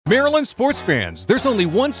Maryland sports fans, there's only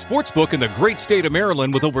one sports book in the great state of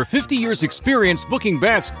Maryland with over 50 years experience booking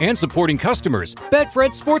bets and supporting customers. Betfred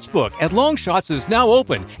Sportsbook at Longshots is now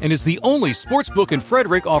open and is the only sportsbook in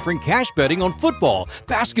Frederick offering cash betting on football,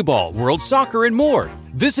 basketball, world soccer, and more.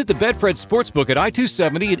 Visit the Betfred Sportsbook at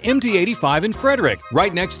I-270 and MD-85 in Frederick,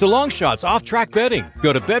 right next to Longshots off-track betting.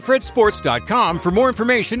 Go to BetfredSports.com for more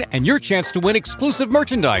information and your chance to win exclusive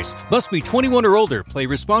merchandise. Must be 21 or older. Play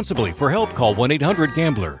responsibly. For help, call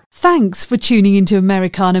 1-800-GAMBLER. Thanks for tuning into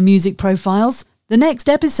Americana Music Profiles. The next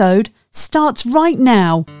episode starts right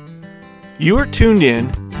now. You are tuned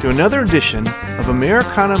in to another edition of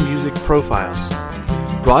Americana Music Profiles,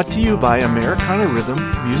 brought to you by Americana Rhythm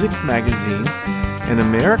Music Magazine and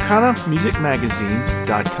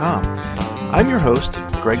AmericanaMusicMagazine.com. I'm your host,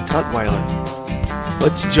 Greg Tutwiler.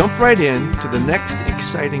 Let's jump right in to the next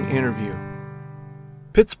exciting interview.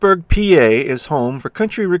 Pittsburgh, PA is home for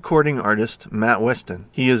country recording artist Matt Weston.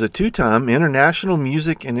 He is a two-time International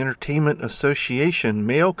Music and Entertainment Association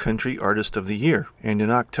Male Country Artist of the Year, and in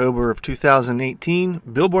October of 2018,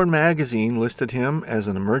 Billboard magazine listed him as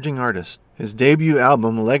an emerging artist. His debut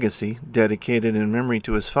album, Legacy, dedicated in memory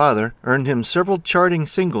to his father, earned him several charting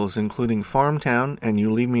singles including Farmtown and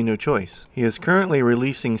You Leave Me No Choice. He is currently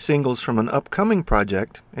releasing singles from an upcoming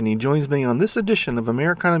project, and he joins me on this edition of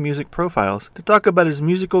Americana Music Profiles to talk about his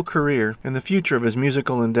musical career and the future of his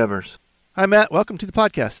musical endeavors. Hi, Matt. Welcome to the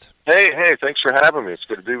podcast. Hey, thanks for having me. It's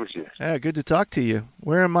good to be with you. Yeah, good to talk to you.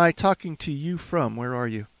 Where am I talking to you from? Where are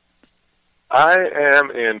you? I am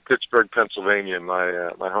in Pittsburgh, Pennsylvania, my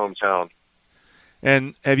hometown.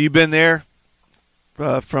 And have you been there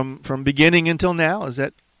from beginning until now? Is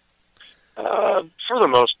that? For the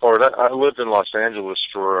most part, I lived in Los Angeles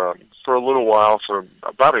for a little while, for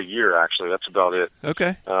about a year actually. That's about it.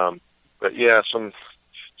 Okay. But yeah, some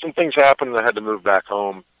things happened, and I had to move back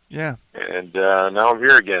home. Yeah. And now I'm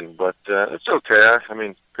here again, but it's okay. I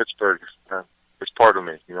mean, Pittsburgh is part of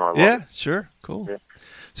me. You know, I love it. Sure, cool. Yeah.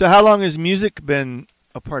 So, how long has music been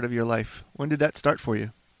a part of your life? When did that start for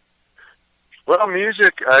you? Well,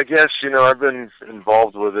 music, I guess, I've been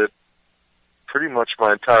involved with it pretty much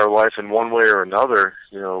my entire life in one way or another.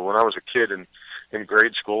 When I was a kid in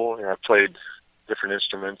grade school, I played different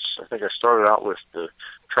instruments. I think I started out with the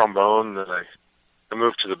trombone, then I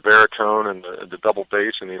moved to the baritone and the double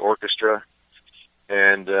bass in the orchestra.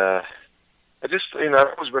 And I just,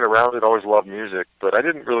 I've always been around it, always loved music, but I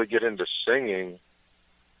didn't really get into singing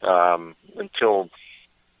until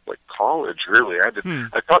college, really. I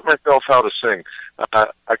taught myself how to sing.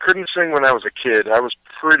 I couldn't sing when I was a kid. I was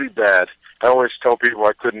pretty bad. I always tell people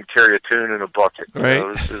I couldn't carry a tune in a bucket. Right.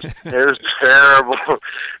 It was terrible.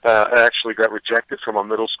 I actually got rejected from a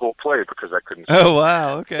middle school play because I couldn't sing. Oh,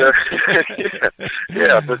 wow. Okay.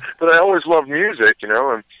 yeah, but I always loved music,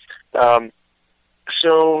 and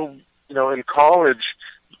so, in college,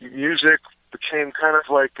 music became kind of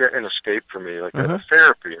like an escape for me, like a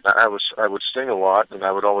therapy. I would sing a lot, and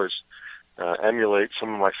I would always emulate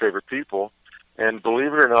some of my favorite people. And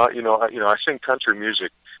believe it or not, I sing country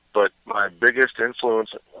music, but my biggest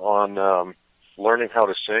influence on learning how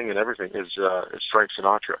to sing and everything is Frank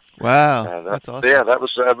Sinatra. Wow, that's awesome. Yeah, that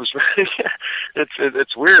was.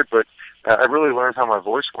 It's weird, but I really learned how my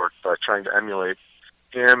voice worked by trying to emulate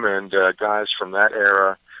him and guys from that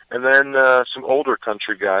era. And then some older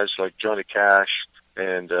country guys like Johnny Cash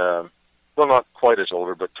and, well, not quite as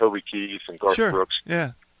older, but Toby Keith and Garth Brooks.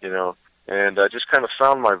 Yeah. And I just kind of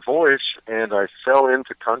found my voice, and I fell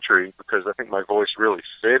into country because I think my voice really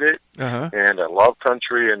fit it. And I love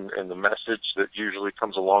country and the message that usually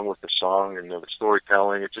comes along with the song and the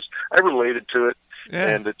storytelling. I related to it,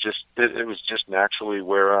 and it was just naturally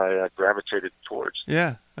where I gravitated towards.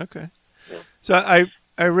 Yeah, okay. Yeah. So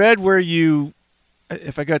I read where you,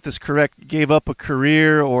 if I got this correct, gave up a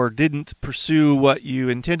career or didn't pursue what you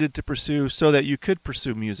intended to pursue so that you could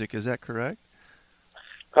pursue music. Is that correct?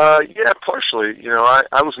 Yeah, partially.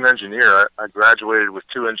 I was an engineer. I graduated with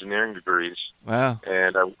 2 engineering degrees. Wow.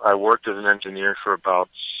 And I worked as an engineer for about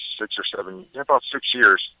 6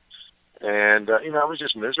 years. And, I was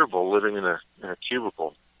just miserable living in a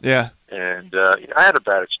cubicle. Yeah. And I had a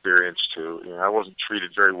bad experience, too. I wasn't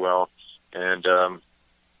treated very well. And,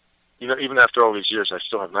 even after all these years, I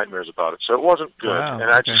still have nightmares about it. So it wasn't good. Wow, and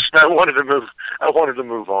I wanted to move. I wanted to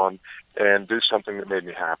move on and do something that made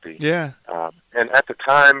me happy. Yeah. And at the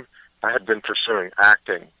time, I had been pursuing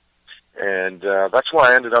acting, and that's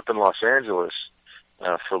why I ended up in Los Angeles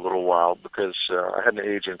for a little while, because I had an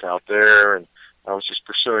agent out there, and I was just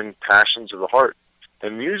pursuing passions of the heart.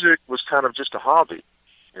 And music was kind of just a hobby.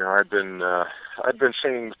 I'd been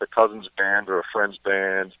singing with a cousin's band or a friend's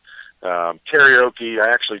band. Karaoke. I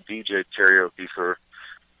actually DJ'd karaoke for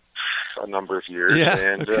a number of years. Yeah.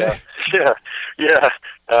 And Okay. yeah.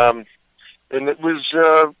 And it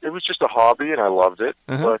was just a hobby, and I loved it.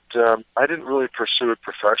 Uh-huh. But I didn't really pursue it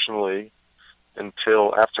professionally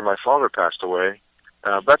until after my father passed away.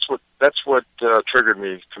 That's what triggered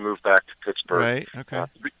me to move back to Pittsburgh. Right. Okay.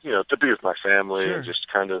 To be with my family Sure. and just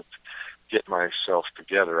kind of get myself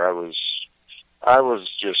together. I was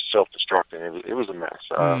just self-destructing. It was a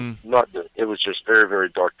mess. Not good. It was just very, very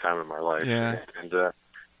dark time in my life. Yeah. And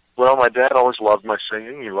well, my dad always loved my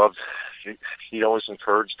singing. He always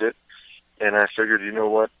encouraged it. And I figured, you know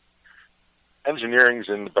what? Engineering's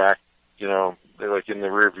in the back. They're like in the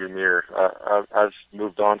rearview mirror. I've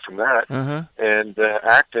moved on from that. Uh-huh. And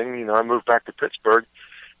acting, I moved back to Pittsburgh.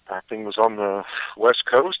 Acting was on the West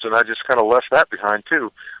Coast, and I just kind of left that behind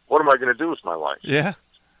too. What am I going to do with my life? Yeah.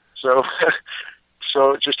 So,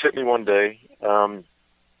 so it just hit me one day. My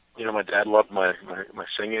dad loved my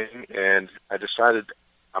singing, and I decided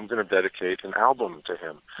I'm going to dedicate an album to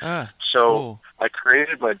him. So cool. I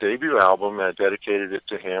created my debut album, and I dedicated it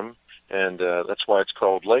to him, and that's why it's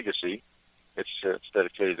called Legacy. It's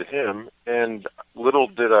dedicated to him. And little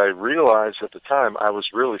did I realize at the time, I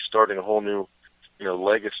was really starting a whole new,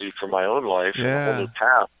 legacy for my own life, and a whole new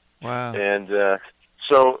path. Wow. And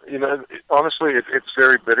so, honestly, it's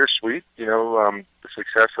very bittersweet. The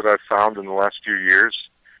success that I've found in the last few years,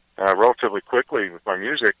 relatively quickly with my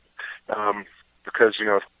music, because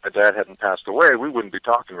if my dad hadn't passed away, we wouldn't be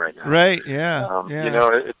talking right now. Right. Yeah.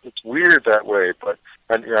 It's weird that way, but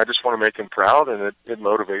I just want to make him proud, and it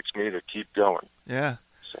motivates me to keep going. Yeah.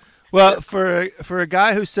 So, well, for a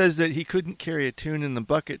guy who says that he couldn't carry a tune in the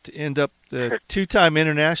bucket to end up the two-time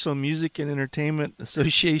International Music and Entertainment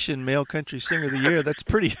Association Male Country Singer of the Year, that's a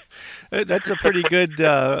pretty good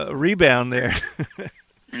rebound there.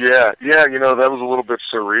 Yeah. That was a little bit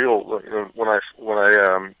surreal when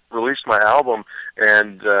I released my album,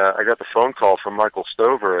 and I got the phone call from Michael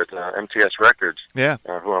Stover at MTS Records, Yeah.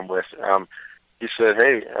 Who I'm with. He said,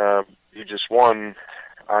 "Hey, you just won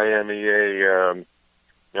IMEA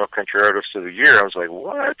Country Artist of the Year." I was like,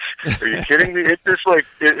 "What? Are you kidding me?" It's just like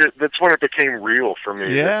that's when it became real for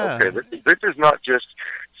me. Yeah. Okay, this is not just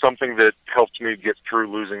something that helped me get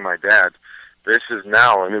through losing my dad. This is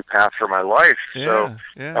now a new path for my life. Yeah. So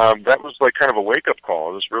Yeah. that was like kind of a wake-up call.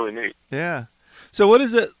 It was really neat. Yeah. So what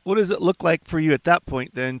does it look like for you at that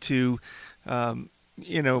point then to,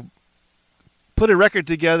 put a record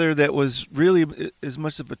together that was really as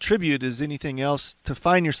much of a tribute as anything else, to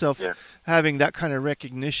find yourself having that kind of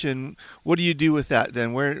recognition? What do you do with that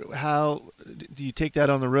then? How do you take that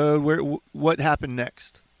on the road? What happened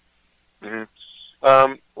next?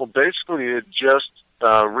 Mm-hmm. Well, basically it just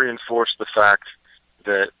reinforced the fact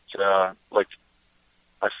that,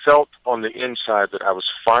 I felt on the inside that I was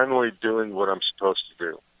finally doing what I'm supposed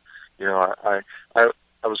to do. I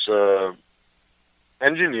was a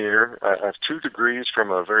engineer. I have 2 degrees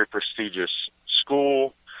from a very prestigious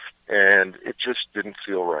school, and it just didn't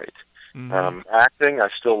feel right. Mm-hmm. Acting, I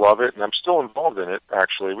still love it, and I'm still involved in it,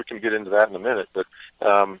 actually. We can get into that in a minute, but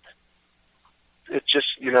it just,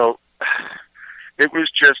 it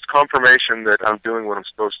was just confirmation that I'm doing what I'm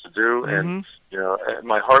supposed to do, and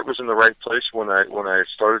my heart was in the right place when I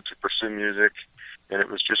started to pursue music, and it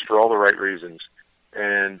was just for all the right reasons.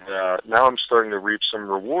 And now I'm starting to reap some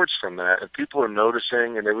rewards from that, and people are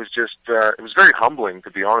noticing, and it was just it was very humbling,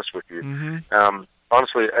 to be honest with you. Mm-hmm.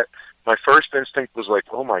 Honestly, my first instinct was like,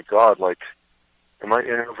 oh my God, like, am I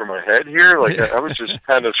in over my head here? Like, I was just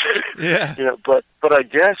kind of, but I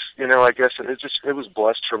guess, it was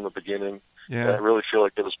blessed from the beginning. Yeah. I really feel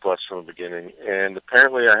like it was blessed from the beginning. And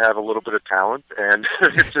apparently I have a little bit of talent, and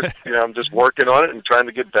it's just, I'm just working on it and trying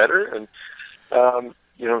to get better. And,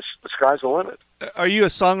 the sky's the limit. Are you a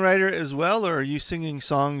songwriter as well, or are you singing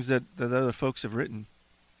songs that other folks have written?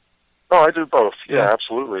 Oh, I do both. Yeah,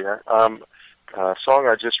 absolutely. A song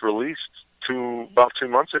I just released about 2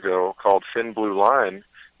 months ago called Thin Blue Line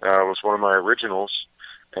was one of my originals,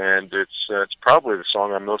 and it's probably the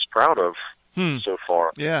song I'm most proud of so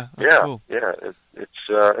far. Yeah, that's cool. Yeah.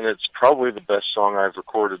 And it's probably the best song I've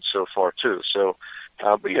recorded so far too. So,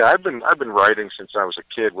 but yeah, I've been writing since I was a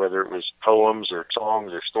kid, whether it was poems or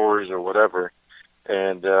songs or stories or whatever,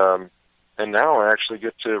 and now I actually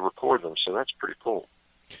get to record them. So that's pretty cool.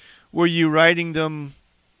 Were you writing them?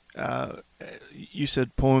 You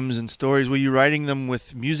said poems and stories. Were you writing them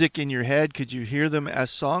with music in your head? Could you hear them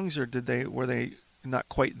as songs, or were they not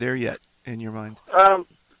quite there yet in your mind?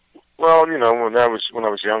 Well, when I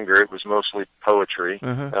was younger, it was mostly poetry.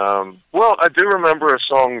 Uh-huh. Well, I do remember a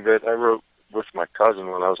song that I wrote with my cousin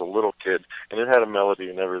when I was a little kid, and it had a melody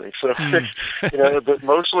and everything. So, but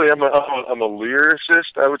mostly I'm a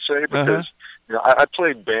lyricist, I would say, because I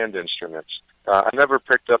played band instruments. I never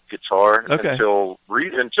picked up guitar Okay. until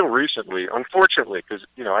recently, unfortunately, because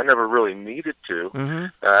I never really needed to. Mm-hmm.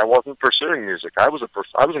 I wasn't pursuing music. I was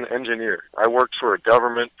an engineer. I worked for a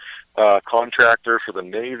government contractor for the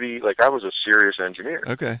Navy. Like, I was a serious engineer.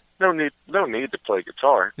 Okay. No need to play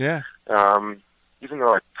guitar. Yeah. Even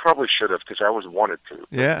though I probably should have, because I always wanted to.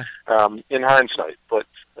 Yeah. In hindsight, but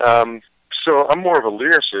so I'm more of a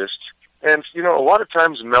lyricist. And, a lot of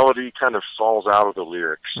times melody kind of falls out of the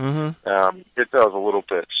lyrics. Mm-hmm. It does a little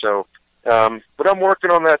bit. So, but I'm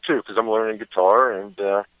working on that too, because I'm learning guitar and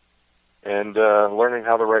learning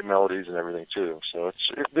how to write melodies and everything too. So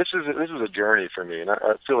this is a journey for me, and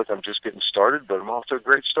I feel like I'm just getting started, but I'm off to a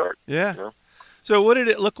great start. Yeah. So what did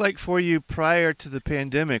it look like for you prior to the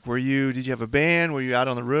pandemic? Did you have a band? Were you out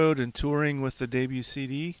on the road and touring with the debut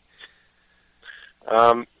CD?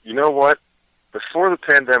 You know what? Before the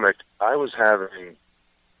pandemic, I was having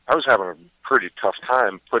a pretty tough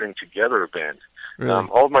time putting together a band. Really?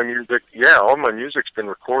 All my music's been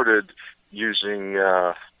recorded using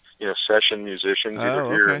session musicians either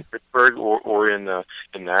here in Pittsburgh or in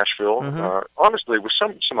Nashville. Mm-hmm. Honestly, with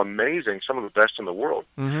some amazing, some of the best in the world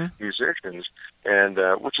musicians, and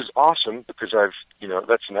which is awesome because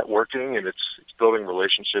that's networking and it's building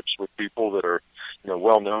relationships with people that are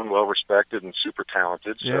well known, well respected, and super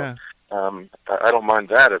talented. So. Yeah. I don't mind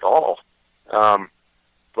that at all.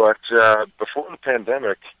 But before the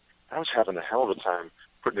pandemic, I was having a hell of a time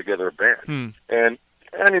putting together a band. And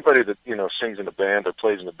anybody that sings in a band or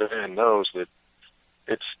plays in a band knows that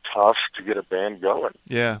it's tough to get a band going.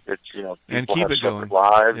 Yeah. It's and people keep have it separate going.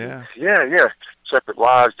 lives. Yeah. Yeah. Separate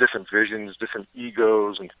lives, different visions, different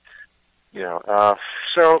egos, and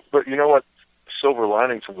so. But you know what? The silver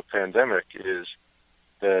lining from the pandemic is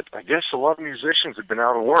that I guess a lot of musicians have been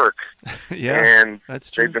out of work, and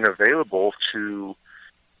that's true. they've been available to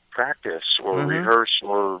practice or rehearse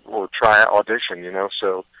or try audition.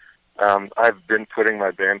 So I've been putting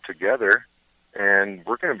my band together, and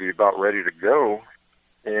we're going to be about ready to go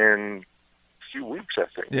in a few weeks, I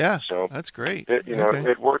think. Yeah, so that's great.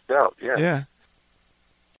 It worked out. Yeah. Yeah.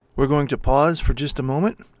 We're going to pause for just a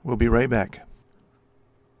moment. We'll be right back.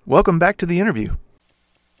 Welcome back to the interview.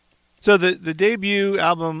 So the debut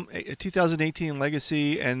album, 2018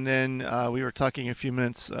 Legacy, and then we were talking a few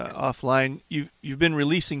minutes offline. You've been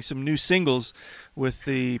releasing some new singles with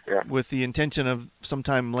the intention of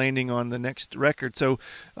sometime landing on the next record. So,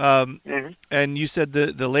 and you said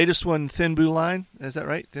the latest one, Thin Blue Line, is that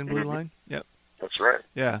right? Thin Blue Line. Yep. That's right.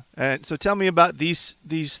 Yeah. And so tell me about these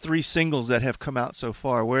three singles that have come out so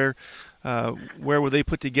far. Where were they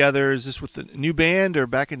put together? Is this with the new band or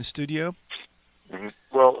back in the studio?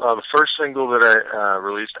 Well, the first single that I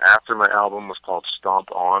released after my album was called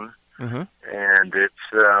 "Stomp On," and it's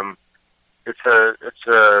a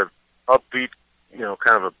upbeat,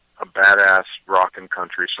 kind of a badass rock and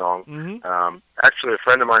country song. Actually, a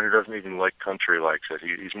friend of mine who doesn't even like country likes it.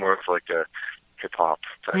 He's more of like a hip hop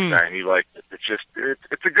type guy, and he likes it.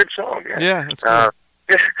 It's a good song. Yeah, that's cool.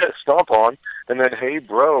 Stomp On, and then Hey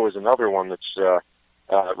Bro is another one that's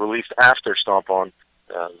released after Stomp On.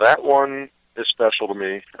 That one is special to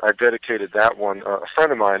me. I dedicated that one. A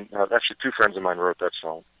friend of mine, actually two friends of mine, wrote that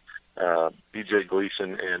song. B.J.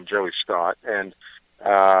 Gleason and Joey Scott, and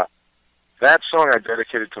that song I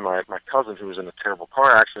dedicated to my cousin who was in a terrible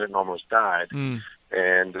car accident and almost died.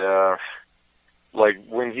 And like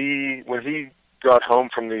when he got home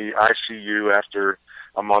from the ICU after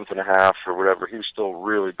a month and a half or whatever, he was still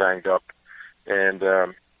really banged up. And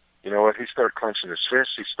you know what? He started clenching his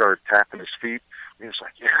fists. He started tapping his feet. He was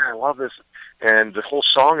like, "Yeah, I love this." And the whole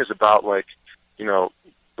song is about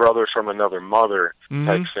brother from another mother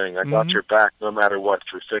type thing. I got your back no matter what,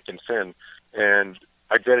 through thick and thin. And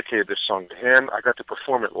I dedicated this song to him. I got to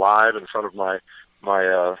perform it live in front of my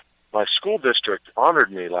school district.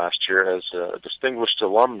 Honored me last year as a distinguished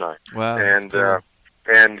alumni. Wow, and cool.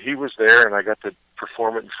 And he was there, and I got to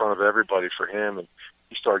perform it in front of everybody for him, and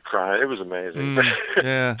he started crying. It was amazing.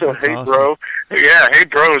 Yeah, so Hey awesome. Bro, Hey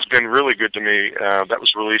Bro has been really good to me. That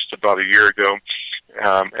was released about a year ago,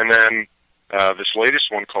 and then this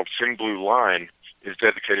latest one called Thin Blue Line is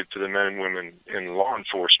dedicated to the men and women in law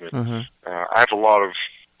enforcement. I have a lot of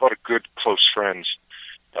good close friends,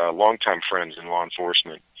 longtime friends in law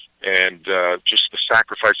enforcement, and just the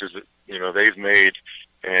sacrifices that they've made,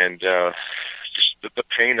 and just the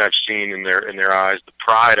pain I've seen in their eyes, the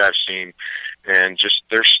pride I've seen, and just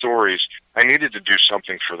their stories. I needed to do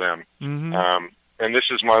something for them, and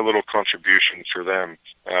this is my little contribution for them,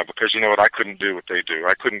 because I couldn't do what they do.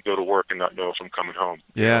 I couldn't go to work and not know if I'm coming home.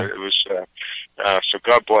 Yeah, it was so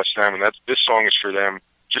God bless them, and this song is for them.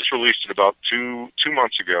 just released it about two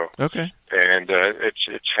months ago. Okay. And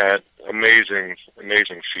it's had amazing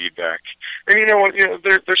feedback. And you know what?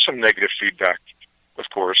 There's some negative feedback, of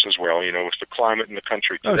course, as well. With the climate in the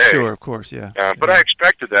country today. Oh, sure, of course, yeah. But I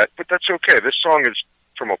expected that. But that's okay. This song is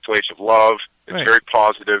from a place of love. It's right. very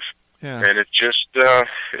positive, yeah. and it just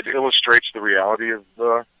it illustrates the reality of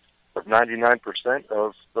 99%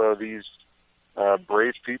 of these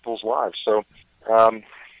brave people's lives. So,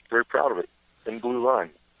 very proud of it. In Blue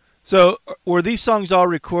Line. So, were these songs all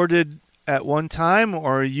recorded at one time,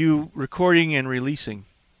 or are you recording and releasing?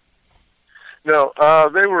 No,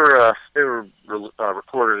 they were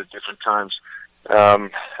recorded at different times. I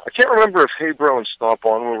can't remember if Hey Bro and Stomp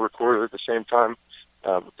On were recorded at the same time,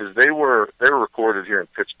 because they were recorded here in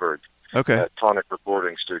Pittsburgh. Okay. At Tonic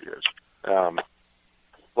Recording Studios.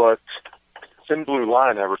 But Thin Blue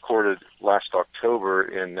Line I recorded last October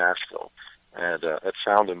in Nashville at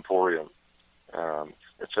Sound Emporium.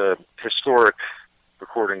 It's a historic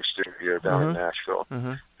recording studio down in Nashville,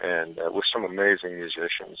 and with some amazing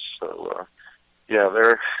musicians. So,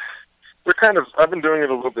 they're kind of. I've been doing it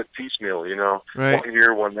a little bit piecemeal, right. One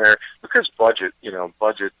here, one there, because budget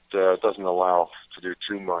doesn't allow to do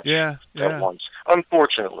too much at once.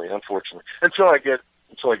 Unfortunately, until I get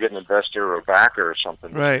an investor or a backer or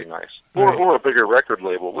something, right. would be nice, or a bigger record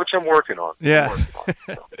label, which I'm working on. Yeah.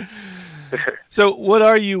 So, what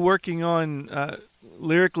are you working on,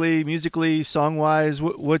 lyrically, musically, song-wise?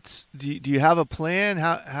 Do you have a plan?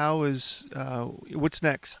 How is what's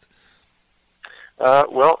next?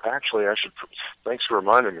 Well, actually, thanks for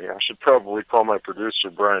reminding me. I should probably call my producer,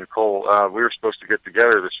 Brian Cole. We were supposed to get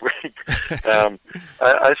together this week.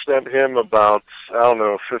 I sent him about,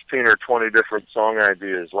 15 or 20 different song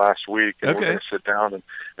ideas last week. And we're going to sit down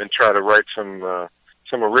and try to write some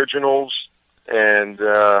originals and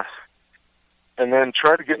then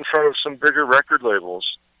try to get in front of some bigger record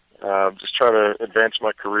labels. Just try to advance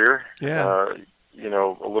my career, a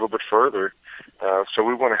little bit further. So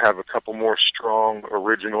we want to have a couple more strong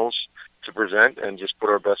originals to present and just put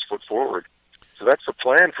our best foot forward. So that's the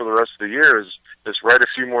plan for the rest of the year is write a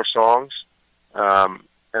few more songs,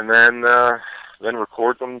 and then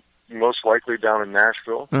record them most likely down in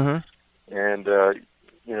Nashville. And,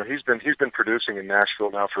 he's been producing in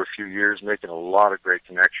Nashville now for a few years, making a lot of great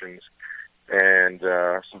connections, and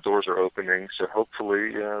some doors are opening. So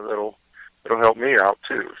hopefully that'll help me out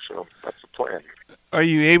too. So that's the plan. Are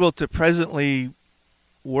you able to presently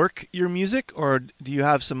work your music, or do you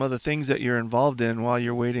have some other things that you're involved in while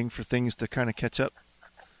you're waiting for things to kind of catch up?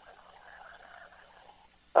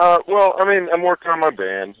 Well, I'm working on my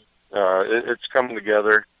band. It's coming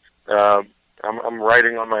together. I'm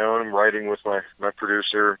writing on my own. I'm writing with my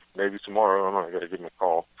producer. Maybe tomorrow. I got to give him a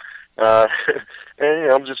call.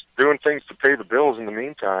 And I'm just doing things to pay the bills in the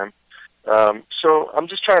meantime. So I'm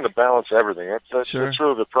just trying to balance everything. That's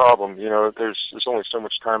really the problem. There's only so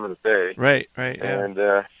much time in the day. Right. Yeah. And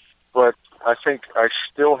but I think I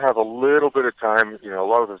still have a little bit of time. A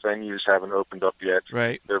lot of the venues haven't opened up yet.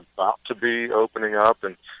 Right. They're about to be opening up,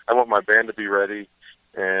 and I want my band to be ready.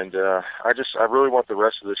 And I really want the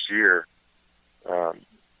rest of this year, to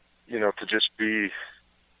just be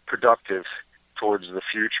productive towards the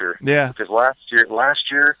future. Yeah. Because last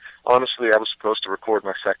year, honestly, I was supposed to record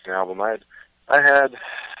my second album. I had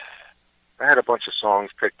a bunch of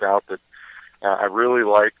songs picked out that I really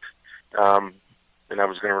liked, and I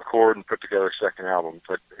was going to record and put together a second album.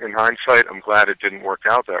 But in hindsight, I'm glad it didn't work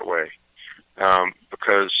out that way,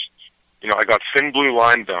 because I got Thin Blue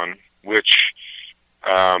Line done, which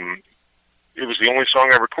it was the only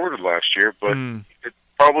song I recorded last year, but it's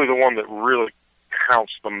probably the one that really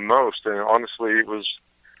counts the most. And honestly,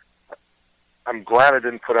 I'm glad I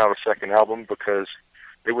didn't put out a second album, because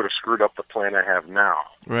it would have screwed up the plan I have now.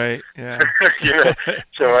 Right. Yeah.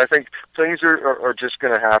 So I think things are just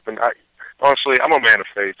going to happen. Honestly, I'm a man of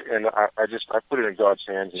faith, and I put it in God's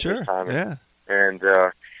hands at this time. Yeah. And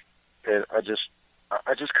I just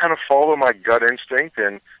kind of follow my gut instinct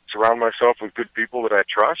and surround myself with good people that I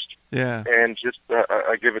trust. Yeah. And just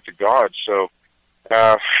I give it to God. So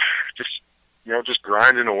just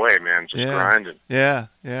grinding away, man. Just grinding. Yeah.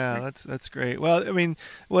 That's great. Well,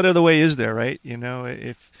 what other way is there, right?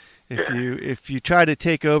 If you try to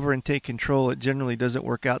take over and take control, it generally doesn't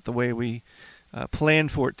work out the way we plan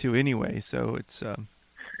for it to anyway. So it's I've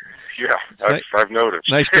noticed.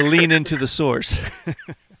 Nice to lean into the source.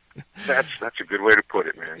 That's a good way to put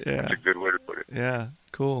it, man. Yeah. That's a good way to put it. Yeah,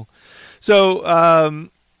 cool. So,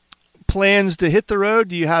 plans to hit the road?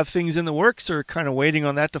 Do you have things in the works, or kind of waiting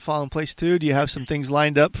on that to fall in place too? Do you have some things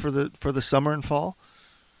lined up for the summer and fall?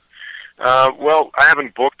 Well, I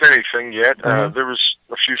haven't booked anything yet. There was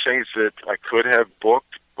a few things that I could have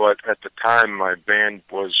booked, but at the time my band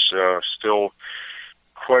was still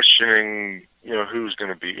questioning, who's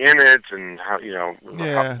going to be in it and how,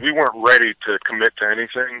 we weren't ready to commit to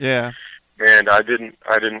anything. Yeah. And I didn't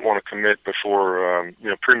want to commit before,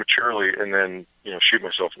 prematurely and then, shoot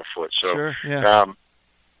myself in the foot. So, sure, yeah.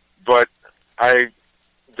 But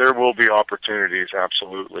there will be opportunities,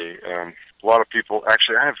 absolutely. A lot of people,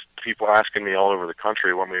 actually, I have people asking me all over the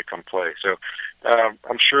country want me to come play. So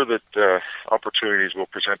I'm sure that opportunities will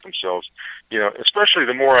present themselves, especially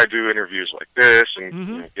the more I do interviews like this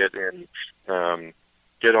and get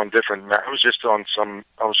on different, I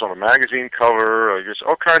was on a magazine cover, just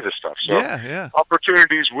all kinds of stuff. So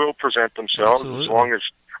opportunities will present themselves. Absolutely. As long as,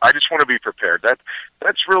 I just want to be prepared.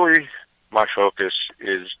 That's really my focus,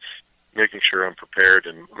 is making sure I'm prepared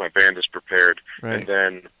and my band is prepared. Right. And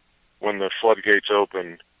then when the floodgates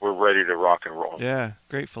open, we're ready to rock and roll. Yeah,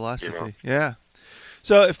 great philosophy. Yeah.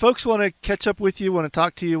 So if folks want to catch up with you, want to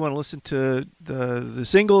talk to you, want to listen to the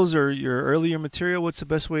singles or your earlier material, what's the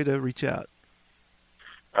best way to reach out?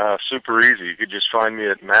 Super easy. You could just find me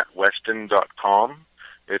at mattweston.com.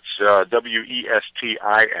 It's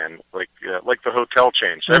WESTIN, like the hotel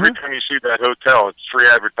chain. So every time you see that hotel, it's free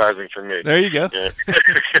advertising for me. There you go.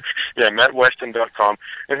 Yeah, mattweston.com.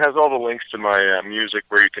 It has all the links to my music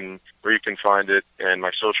where you can find it, and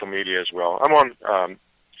my social media as well. I'm on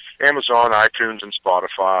Amazon, iTunes, and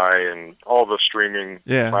Spotify, and all the streaming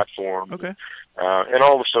platforms. Okay. And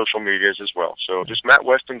all the social medias as well. So just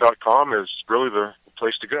mattweston.com is really the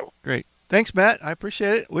place to go. Great. Thanks, Matt. I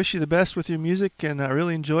appreciate it. Wish you the best with your music, and I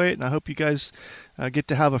really enjoy it, and I hope you guys get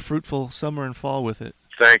to have a fruitful summer and fall with it.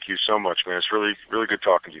 Thank you so much, man. It's really, really good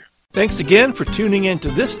talking to you. Thanks again for tuning in to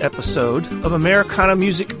this episode of Americana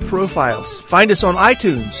Music Profiles. Find us on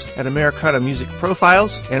iTunes at Americana Music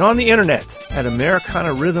Profiles and on the internet at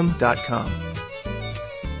AmericanaRhythm.com.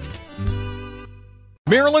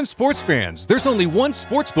 Maryland sports fans, there's only one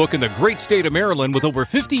sports book in the great state of Maryland with over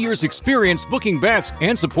 50 years experience booking bets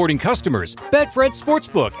and supporting customers. Betfred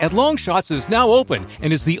Sportsbook at Longshots is now open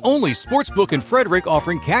and is the only sportsbook in Frederick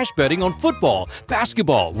offering cash betting on football,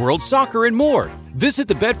 basketball, world soccer, and more. Visit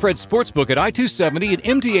the Betfred Sportsbook at I-270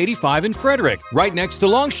 and MD-85 in Frederick, right next to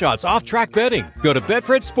Longshots off-track betting. Go to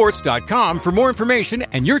BetfredSports.com for more information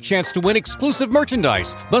and your chance to win exclusive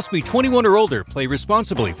merchandise. Must be 21 or older. Play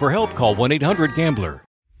responsibly. For help, call 1-800-GAMBLER.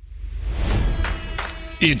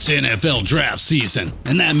 It's NFL draft season,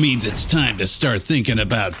 and that means it's time to start thinking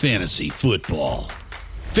about fantasy football.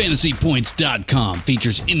 FantasyPoints.com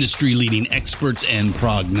features industry-leading experts and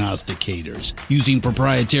prognosticators using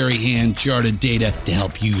proprietary hand-charted data to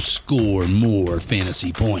help you score more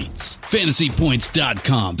fantasy points.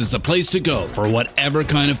 FantasyPoints.com is the place to go for whatever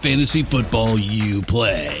kind of fantasy football you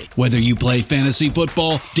play. Whether you play fantasy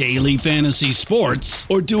football, daily fantasy sports,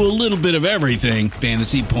 or do a little bit of everything,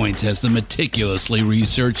 Fantasy Points has the meticulously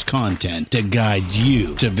researched content to guide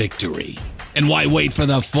you to victory. And why wait for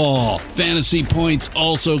the fall? Fantasy Points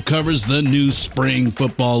also covers the new spring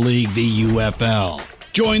football league, the UFL.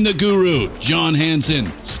 Join the guru, John Hansen,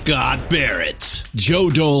 Scott Barrett, Joe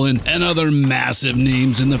Dolan, and other massive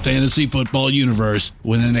names in the fantasy football universe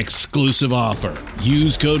with an exclusive offer.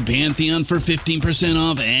 Use code Pantheon for 15%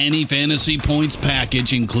 off any Fantasy Points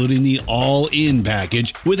package, including the all-in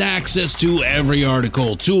package, with access to every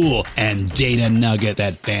article, tool, and data nugget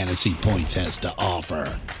that Fantasy Points has to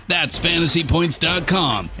offer. That's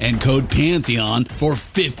FantasyPoints.com and code Pantheon for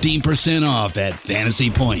 15% off at Fantasy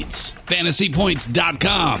Points.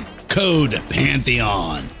 FantasyPoints.com, code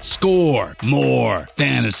Pantheon. Score more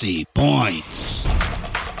fantasy points.